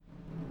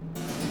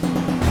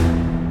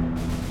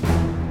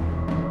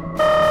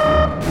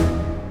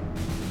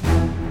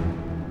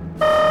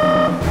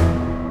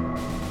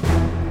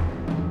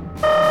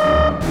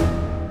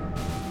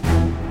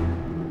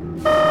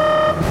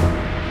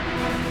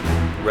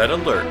Red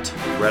alert,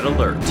 red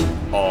alert.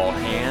 All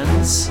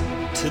hands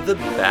to the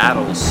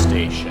battle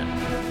station.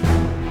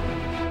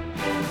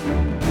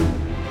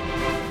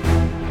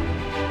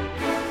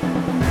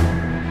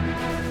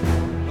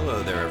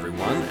 Hello there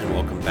everyone, and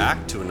welcome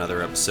back to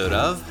another episode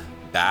of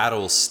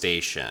Battle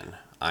Station.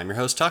 I'm your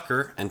host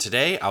Tucker, and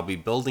today I'll be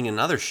building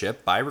another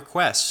ship by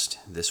request.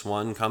 This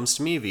one comes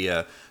to me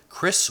via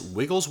Chris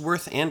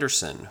Wigglesworth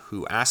Anderson,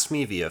 who asked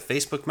me via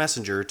Facebook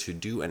Messenger to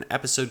do an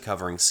episode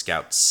covering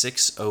Scout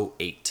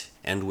 608.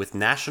 And with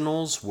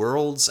Nationals,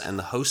 Worlds, and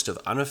the host of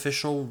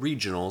unofficial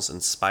regionals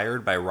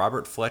inspired by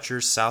Robert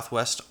Fletcher's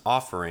Southwest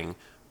offering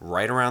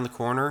right around the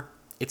corner,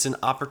 it's an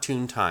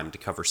opportune time to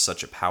cover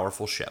such a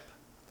powerful ship.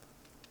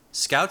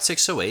 Scout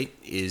 608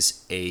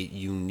 is a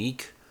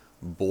unique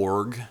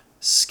Borg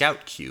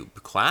Scout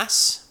Cube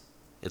class.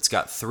 It's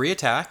got 3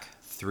 attack,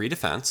 3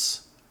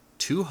 defense,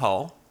 2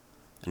 hull,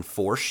 and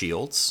 4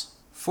 shields,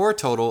 for a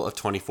total of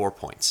 24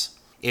 points.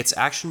 Its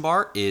action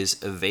bar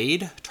is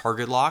Evade,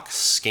 Target Lock,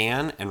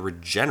 Scan, and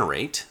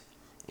Regenerate,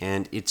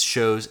 and it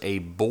shows a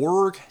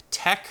Borg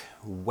Tech,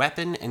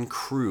 Weapon, and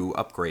Crew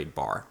upgrade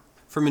bar.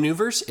 For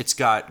maneuvers, it's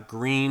got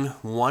green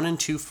 1 and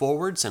 2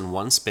 forwards and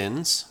 1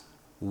 spins,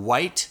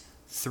 white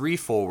 3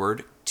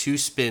 forward, 2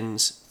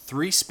 spins,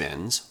 3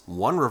 spins,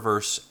 1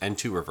 reverse, and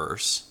 2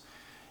 reverse,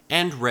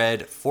 and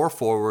red 4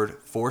 forward,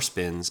 4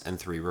 spins, and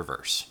 3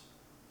 reverse.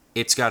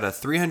 It's got a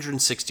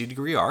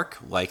 360-degree arc,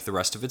 like the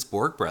rest of its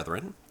Borg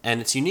brethren, and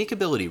its unique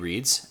ability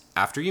reads,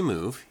 after you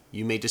move,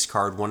 you may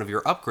discard one of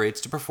your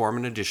upgrades to perform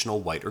an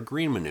additional white or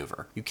green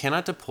maneuver. You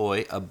cannot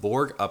deploy a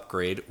Borg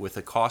upgrade with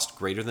a cost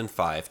greater than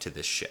 5 to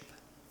this ship.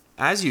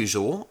 As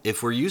usual,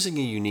 if we're using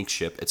a unique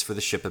ship, it's for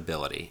the ship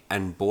ability,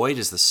 and boy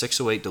does the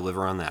 608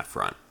 deliver on that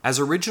front. As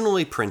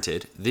originally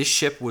printed, this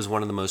ship was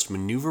one of the most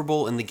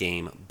maneuverable in the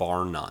game,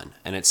 bar none,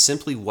 and it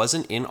simply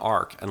wasn't in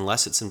arc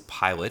unless its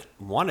pilot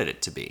wanted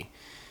it to be.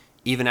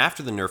 Even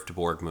after the nerf to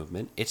Borg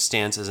movement, it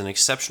stands as an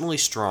exceptionally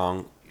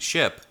strong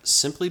ship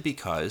simply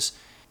because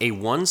a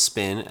 1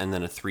 spin and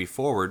then a 3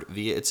 forward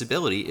via its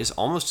ability is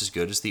almost as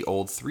good as the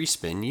old 3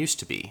 spin used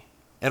to be.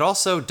 It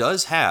also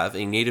does have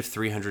a native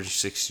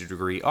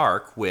 360-degree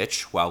arc,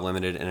 which, while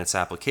limited in its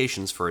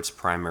applications for its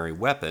primary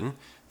weapon,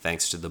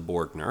 thanks to the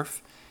Borg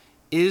nerf,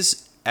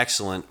 is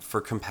excellent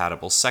for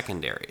compatible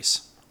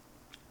secondaries.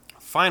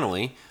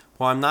 Finally,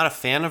 while I'm not a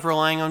fan of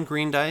relying on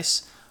green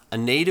dice, a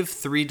native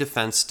 3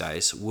 defense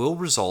dice will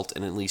result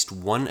in at least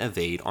 1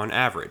 evade on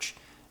average,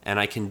 and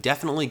I can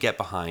definitely get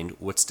behind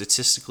what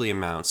statistically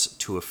amounts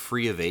to a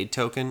free evade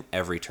token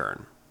every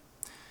turn.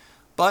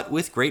 But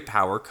with great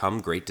power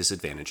come great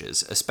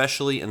disadvantages,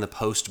 especially in the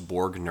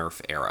post-Borg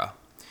nerf era.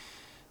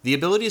 The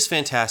ability is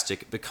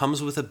fantastic, but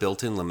comes with a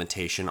built-in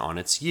limitation on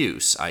its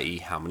use, i.e.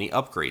 how many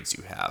upgrades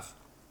you have.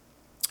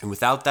 And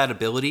without that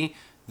ability,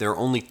 there are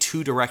only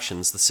 2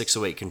 directions the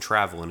 608 can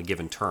travel in a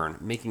given turn,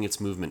 making its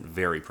movement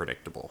very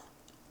predictable.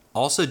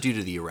 Also due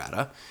to the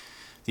errata,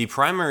 the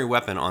primary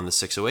weapon on the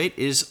 608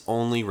 is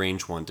only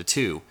range 1 to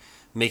 2,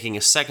 making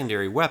a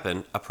secondary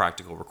weapon a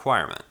practical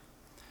requirement.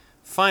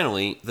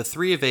 Finally, the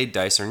 3 evade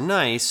dice are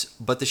nice,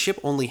 but the ship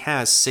only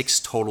has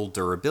 6 total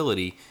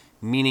durability,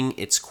 meaning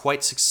it's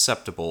quite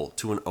susceptible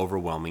to an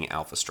overwhelming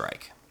alpha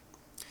strike.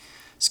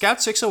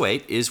 Scout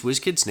 608 is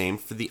WizKid's name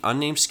for the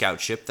unnamed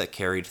scout ship that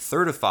carried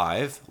Third of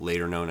Five,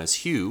 later known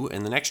as Hugh,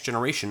 in the Next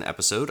Generation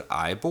episode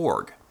I,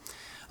 Borg.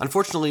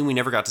 Unfortunately, we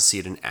never got to see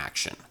it in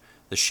action.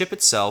 The ship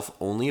itself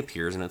only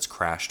appears in its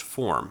crashed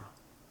form.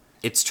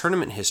 Its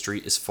tournament history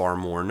is far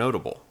more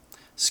notable.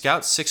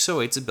 Scout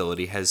 608's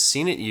ability has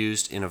seen it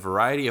used in a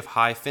variety of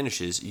high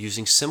finishes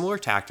using similar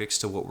tactics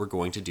to what we're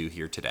going to do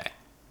here today.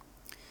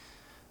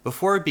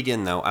 Before I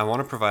begin though, I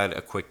want to provide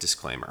a quick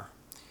disclaimer.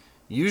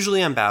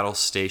 Usually on Battle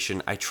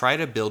Station, I try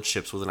to build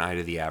ships with an eye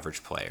to the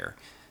average player.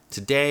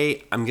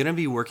 Today, I'm going to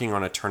be working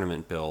on a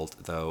tournament build,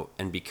 though,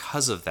 and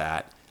because of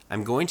that,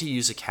 I'm going to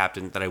use a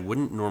captain that I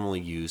wouldn't normally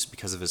use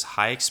because of his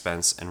high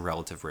expense and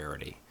relative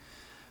rarity.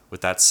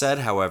 With that said,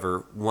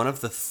 however, one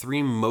of the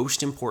 3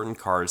 most important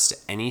cards to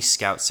any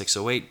Scout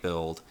 608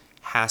 build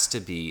has to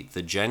be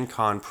the Gen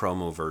Con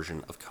promo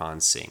version of Khan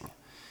Singh.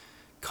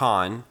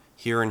 Khan,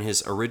 here in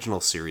his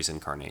original series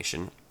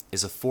incarnation,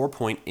 is a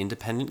 4-point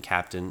independent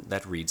captain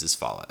that reads as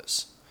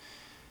follows.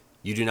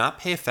 You do not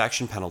pay a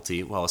faction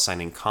penalty while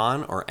assigning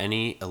Khan or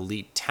any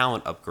elite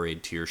talent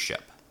upgrade to your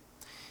ship.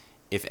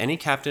 If any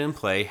captain in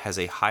play has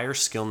a higher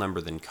skill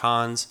number than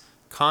Khan's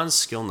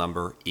skill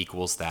number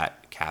equals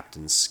that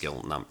captain's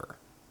skill number.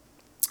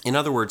 In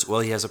other words,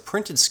 while he has a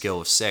printed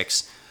skill of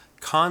 6,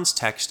 Khan's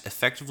text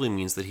effectively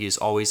means that he is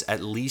always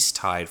at least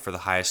tied for the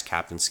highest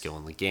captain skill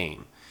in the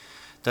game.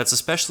 That's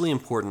especially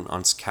important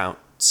on Scout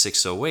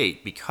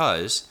 608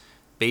 because,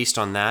 based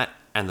on that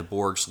and the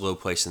Borg's low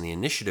place in the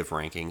initiative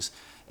rankings,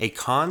 a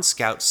Khan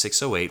Scout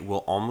 608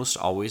 will almost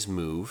always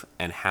move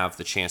and have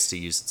the chance to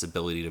use its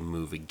ability to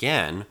move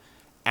again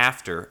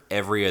after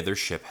every other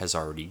ship has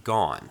already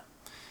gone.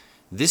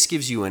 This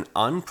gives you an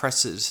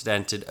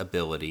unprecedented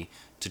ability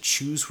to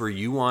choose where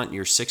you want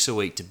your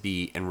 608 to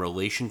be in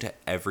relation to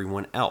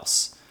everyone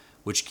else,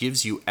 which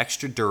gives you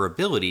extra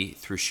durability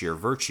through sheer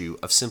virtue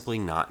of simply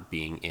not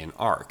being in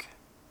arc.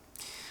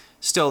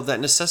 Still, that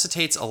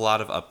necessitates a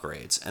lot of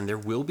upgrades, and there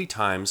will be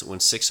times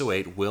when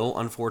 608 will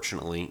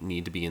unfortunately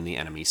need to be in the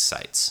enemy's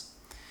sights.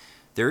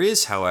 There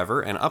is,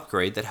 however, an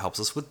upgrade that helps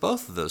us with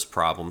both of those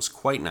problems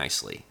quite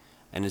nicely,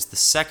 and is the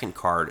second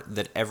card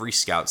that every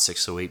Scout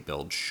 608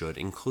 build should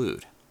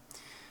include.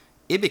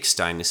 Ibex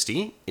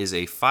Dynasty is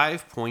a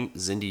 5-point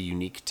Zindi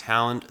unique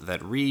talent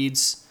that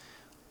reads,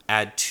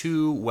 add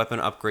 2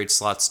 weapon upgrade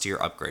slots to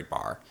your upgrade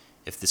bar.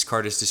 If this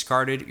card is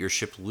discarded, your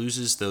ship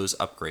loses those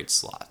upgrade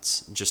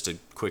slots. Just a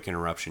quick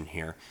interruption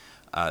here.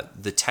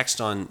 The text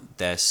on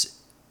this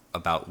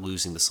about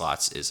losing the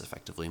slots is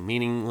effectively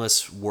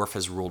meaningless. Worf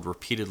has ruled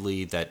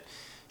repeatedly that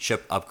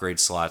ship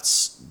upgrade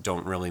slots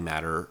don't really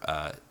matter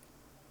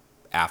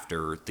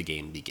after the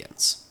game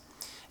begins.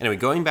 Anyway,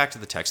 going back to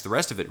the text, the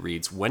rest of it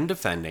reads, when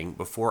defending,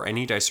 before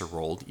any dice are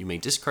rolled, you may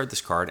discard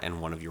this card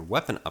and one of your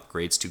weapon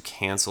upgrades to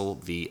cancel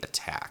the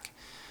attack.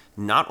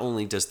 Not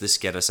only does this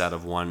get us out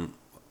of one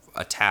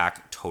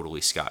attack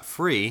totally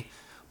scot-free,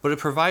 but it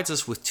provides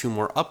us with 2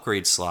 more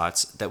upgrade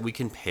slots that we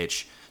can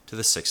pitch to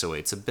the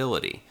 608's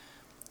ability.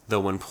 Though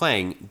when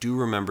playing, do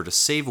remember to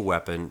save a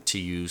weapon to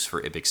use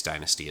for Ibex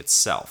Dynasty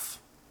itself.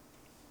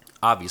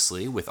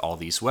 Obviously, with all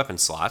these weapon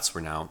slots,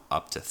 we're now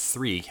up to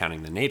 3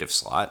 counting the native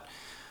slot,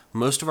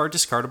 most of our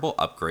discardable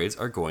upgrades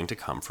are going to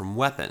come from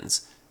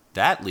weapons.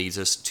 That leads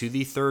us to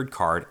the third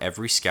card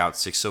every Scout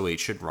 608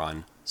 should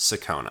run,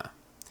 Sakona.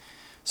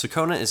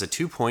 Sakona is a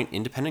 2-point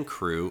independent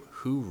crew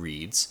who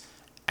reads,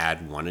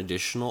 add 1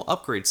 additional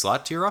upgrade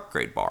slot to your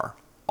upgrade bar.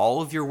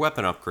 All of your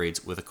weapon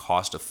upgrades with a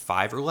cost of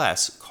 5 or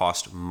less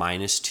cost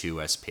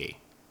 -2 SP.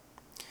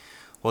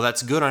 Well,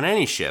 that's good on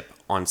any ship.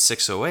 On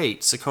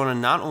 608, Sakona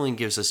not only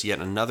gives us yet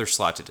another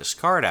slot to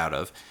discard out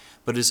of,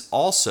 but is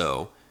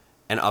also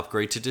an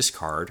upgrade to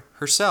discard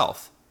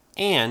herself.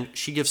 And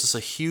she gives us a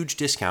huge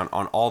discount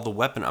on all the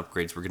weapon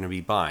upgrades we're going to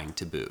be buying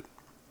to boot.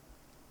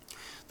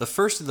 The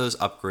first of those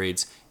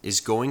upgrades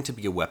is going to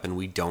be a weapon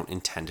we don't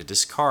intend to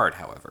discard,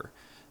 however.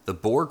 The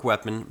Borg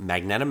weapon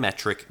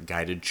Magnetometric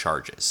Guided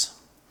Charges.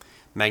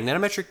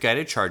 Magnetometric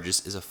Guided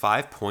Charges is a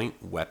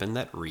 5-point weapon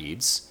that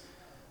reads,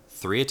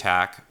 3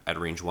 attack at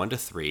range 1 to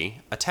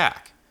 3,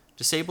 attack.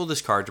 Disable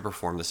this card to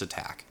perform this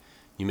attack.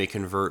 You may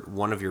convert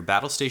one of your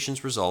battle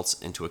station's results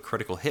into a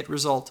critical hit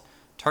result.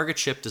 Target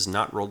ship does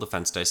not roll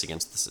defense dice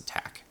against this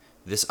attack.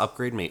 This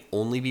upgrade may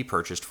only be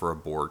purchased for a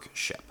Borg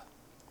ship.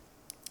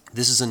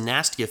 This is a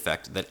nasty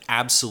effect that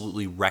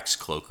absolutely wrecks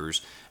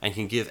cloakers and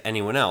can give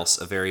anyone else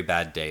a very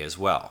bad day as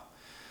well.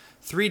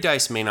 3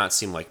 dice may not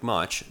seem like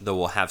much, though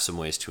we'll have some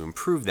ways to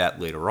improve that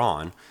later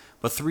on,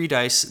 but 3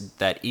 dice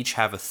that each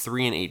have a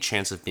 3 in 8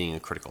 chance of being a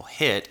critical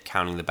hit,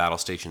 counting the battle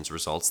station's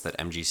results that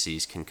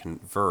MGCs can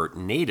convert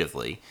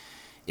natively,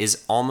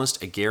 is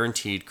almost a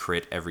guaranteed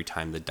crit every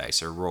time the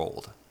dice are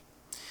rolled.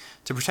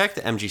 To protect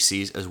the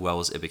MGCs as well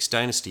as Ibex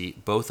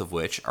Dynasty, both of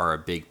which are a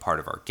big part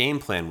of our game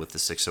plan with the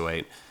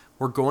 608,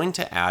 we're going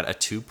to add a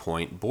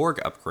 2-point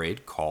Borg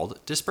upgrade called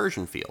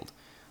Dispersion Field.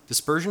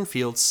 Dispersion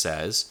Field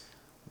says,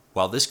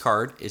 while this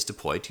card is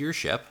deployed to your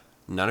ship,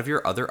 none of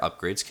your other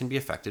upgrades can be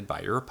affected by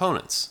your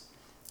opponents.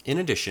 In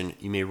addition,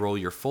 you may roll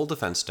your full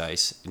defense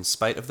dice in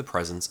spite of the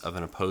presence of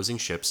an opposing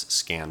ship's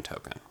scan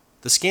token.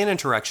 The scan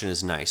interaction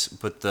is nice,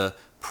 but the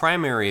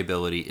primary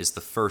ability is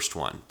the first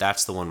one.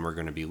 That's the one we're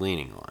going to be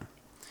leaning on.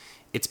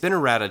 It's been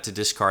errata to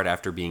discard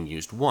after being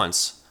used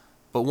once,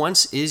 but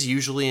once is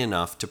usually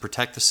enough to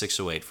protect the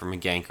 608 from a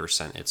ganker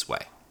sent its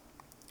way.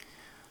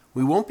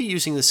 We won't be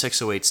using the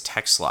 608's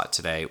tech slot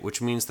today,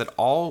 which means that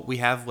all we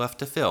have left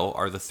to fill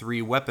are the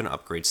 3 weapon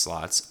upgrade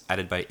slots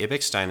added by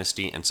Ibex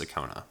Dynasty and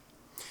Sakona.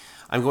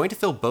 I'm going to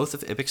fill both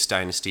of Ibex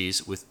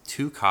Dynasties with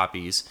 2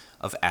 copies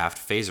of Aft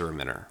Phaser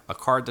Emitter, a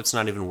card that's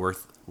not even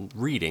worth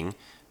reading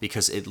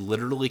because it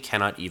literally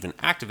cannot even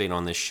activate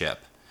on this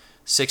ship.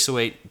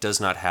 608 does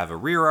not have a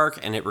rear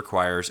arc and it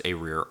requires a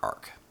rear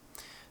arc.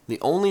 The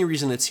only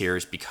reason it's here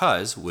is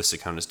because, with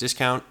Sakona's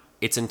discount,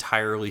 it's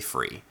entirely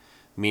free,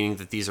 meaning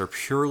that these are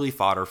purely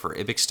fodder for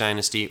Ibex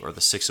Dynasty or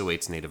the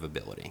 608's native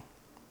ability.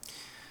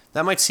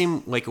 That might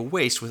seem like a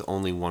waste with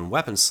only 1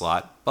 weapon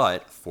slot,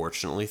 but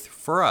fortunately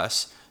for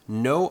us,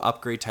 no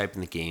upgrade type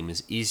in the game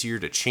is easier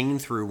to chain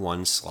through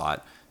one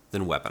slot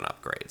than weapon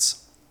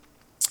upgrades.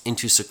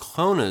 Into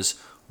Sakona's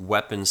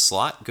weapon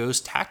slot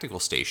goes Tactical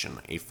Station,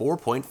 a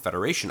 4-point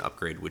Federation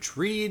upgrade, which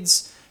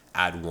reads,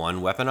 add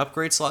 1 weapon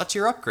upgrade slot to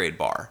your upgrade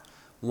bar.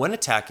 When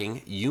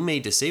attacking, you may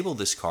disable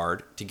this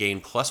card to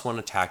gain +1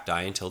 attack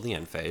die until the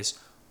end phase,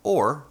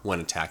 or when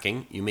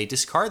attacking, you may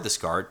discard this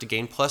card to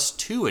gain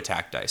 +2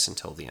 attack dice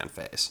until the end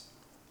phase.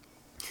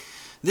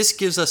 This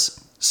gives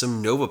us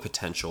some Nova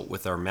potential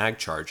with our mag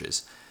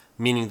charges,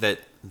 meaning that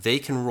they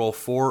can roll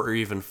 4 or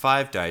even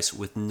 5 dice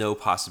with no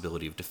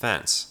possibility of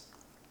defense.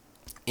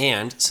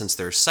 And, since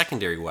they're a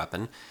secondary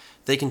weapon,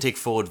 they can take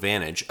full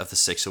advantage of the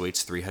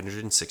 608's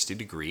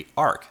 360-degree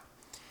arc.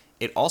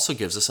 It also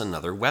gives us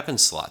another weapon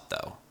slot,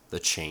 though. The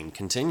chain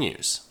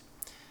continues.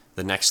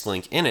 The next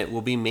link in it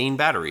will be Main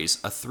Batteries,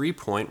 a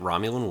 3-point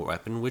Romulan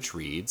weapon which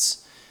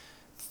reads,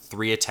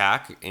 3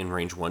 attack in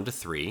range 1 to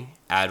 3.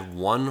 Add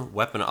 1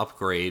 weapon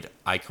upgrade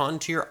icon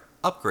to your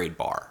upgrade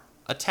bar.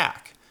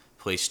 Attack.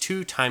 Place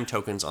 2 time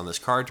tokens on this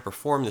card to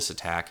perform this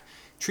attack.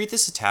 Treat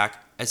this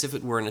attack as if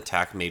it were an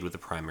attack made with a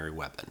primary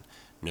weapon.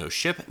 No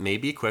ship may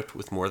be equipped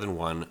with more than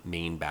 1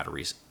 main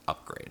batteries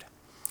upgrade.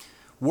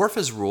 Worf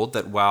has ruled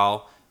that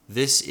while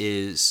this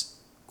is,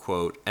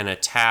 quote, an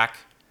attack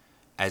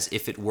as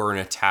if it were an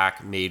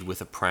attack made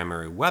with a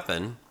primary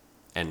weapon,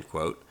 end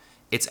quote,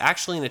 it's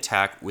actually an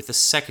attack with a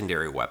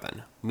secondary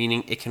weapon,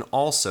 meaning it can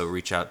also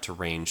reach out to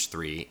range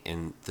 3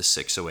 in the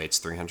 608's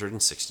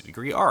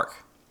 360-degree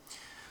arc.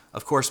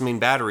 Of course, main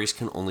batteries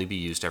can only be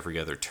used every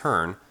other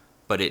turn,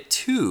 but it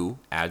too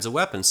adds a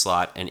weapon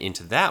slot, and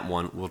into that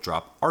one will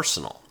drop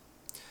Arsenal.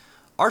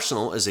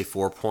 Arsenal is a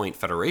 4-point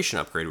Federation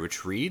upgrade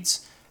which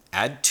reads,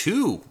 add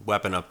 2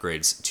 weapon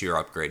upgrades to your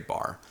upgrade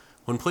bar.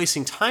 When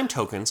placing time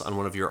tokens on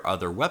one of your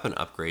other weapon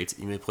upgrades,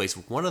 you may place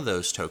one of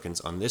those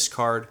tokens on this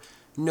card.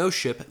 No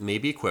ship may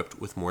be equipped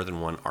with more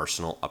than 1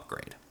 Arsenal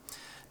upgrade.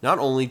 Not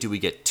only do we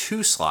get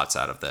 2 slots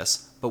out of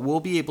this, but we'll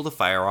be able to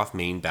fire off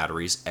main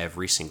batteries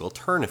every single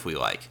turn if we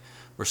like,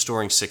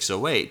 restoring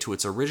 608 to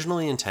its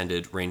originally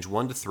intended range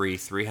 1 to 3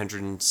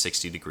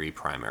 360-degree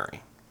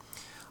primary.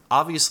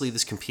 Obviously,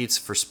 this competes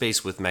for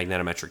space with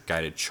magnetometric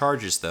guided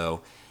charges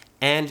though,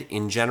 and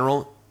in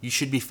general, you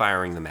should be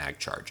firing the mag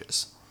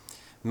charges.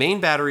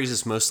 Main batteries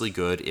is mostly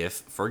good if,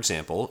 for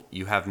example,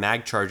 you have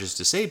mag charges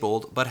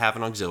disabled but have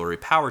an auxiliary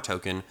power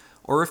token,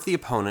 or if the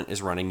opponent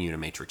is running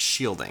Unimatrix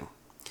shielding.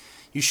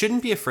 You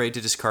shouldn't be afraid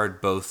to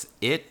discard both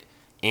it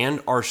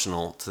and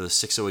Arsenal to the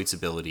 608's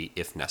ability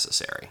if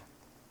necessary.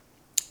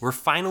 We're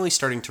finally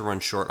starting to run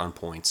short on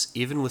points,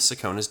 even with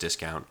Sakona's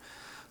discount,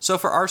 so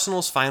for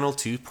Arsenal's final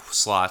 2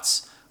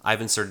 slots,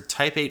 I've inserted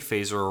Type 8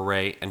 Phaser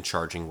Array and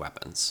Charging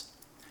Weapons.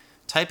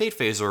 Type 8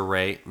 Phaser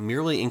Array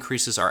merely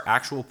increases our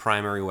actual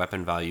primary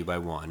weapon value by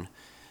 1,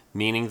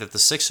 meaning that the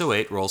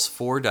 608 rolls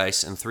 4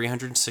 dice in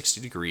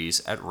 360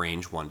 degrees at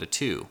range 1 to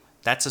 2.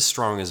 That's as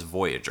strong as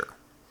Voyager.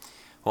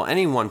 While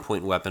any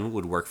 1-point weapon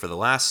would work for the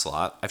last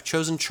slot, I've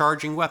chosen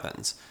Charging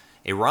Weapons,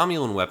 a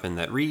Romulan weapon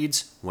that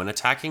reads, when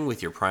attacking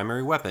with your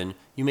primary weapon,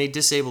 you may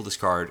disable this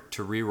card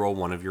to reroll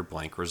one of your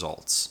blank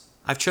results.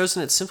 I've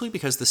chosen it simply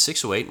because the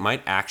 608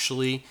 might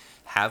actually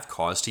have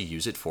cause to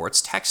use it for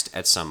its text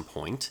at some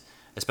point,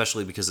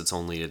 especially because it's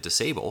only a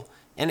disable,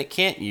 and it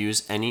can't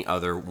use any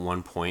other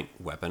 1-point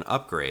weapon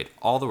upgrade.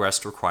 All the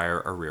rest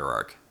require a rear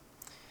arc.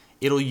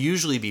 It'll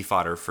usually be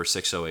fodder for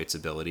 608's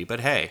ability,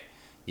 but hey,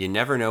 you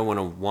never know when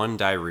a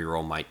 1-die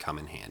reroll might come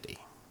in handy.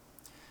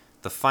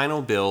 The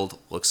final build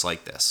looks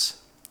like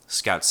this.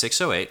 Scout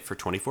 608 for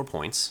 24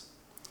 points,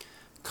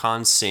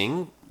 Khan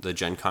Singh, the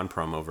Gen Con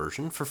promo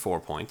version, for 4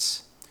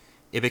 points,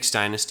 Ibex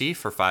Dynasty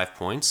for 5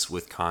 points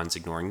with Khans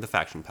ignoring the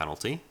faction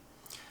penalty,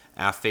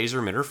 AF Phaser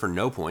Emitter for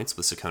no points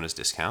with Sakona's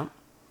discount,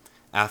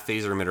 AF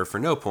Phaser Emitter for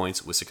no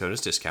points with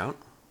Sakona's discount,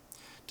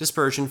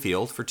 Dispersion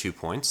Field for 2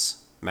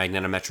 points,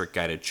 Magnetometric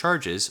Guided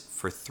Charges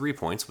for 3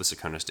 points with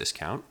Sakona's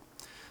discount,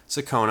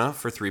 Sakona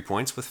for 3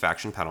 points with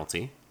faction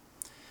penalty,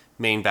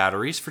 Main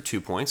Batteries for 2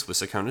 points with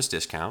Sakona's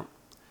discount,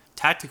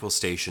 Tactical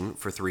Station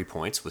for 3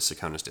 points with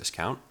Sakona's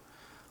discount,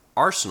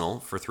 Arsenal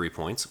for 3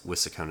 points with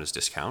Sakona's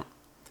discount,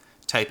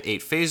 Type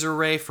 8 Phaser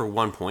Array for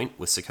 1 point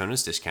with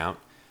Sakona's discount,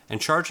 and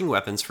Charging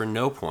Weapons for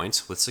no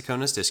points with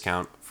Sakona's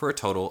discount for a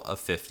total of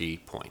 50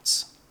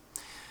 points.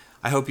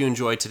 I hope you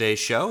enjoyed today's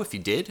show. If you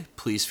did,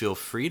 please feel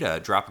free to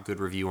drop a good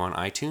review on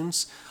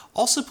iTunes.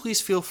 Also,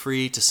 please feel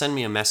free to send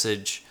me a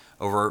message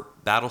over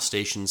Battle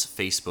Station's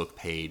Facebook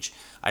page.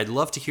 I'd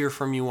love to hear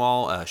from you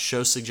all,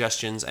 show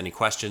suggestions, any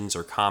questions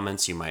or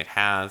comments you might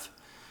have.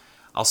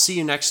 I'll see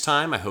you next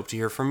time. I hope to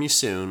hear from you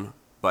soon.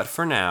 But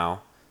for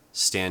now,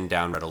 stand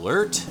down, red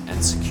alert,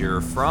 and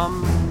secure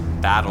from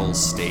Battle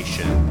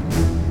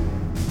Station.